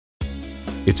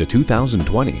It's a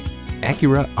 2020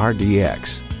 Acura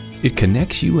RDX. It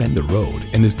connects you and the road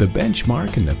and is the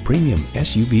benchmark in the premium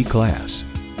SUV class.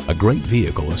 A great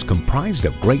vehicle is comprised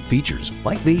of great features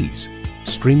like these: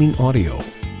 streaming audio,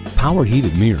 power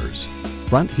heated mirrors,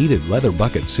 front heated leather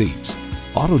bucket seats,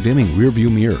 auto dimming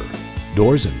rearview mirror,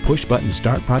 doors and push button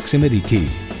start proximity key,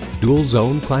 dual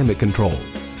zone climate control,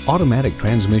 automatic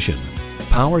transmission,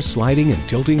 power sliding and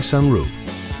tilting sunroof,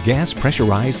 gas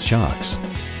pressurized shocks,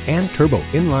 and turbo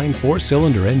inline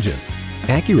 4-cylinder engine.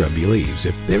 Acura believes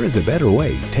if there is a better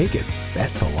way, take it. That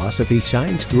philosophy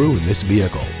shines through in this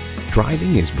vehicle.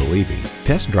 Driving is believing.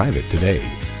 Test drive it today.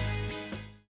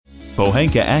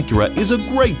 Pohanka Acura is a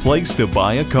great place to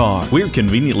buy a car. We're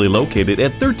conveniently located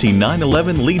at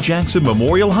 13911 Lee Jackson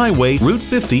Memorial Highway, Route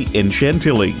 50 in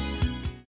Chantilly.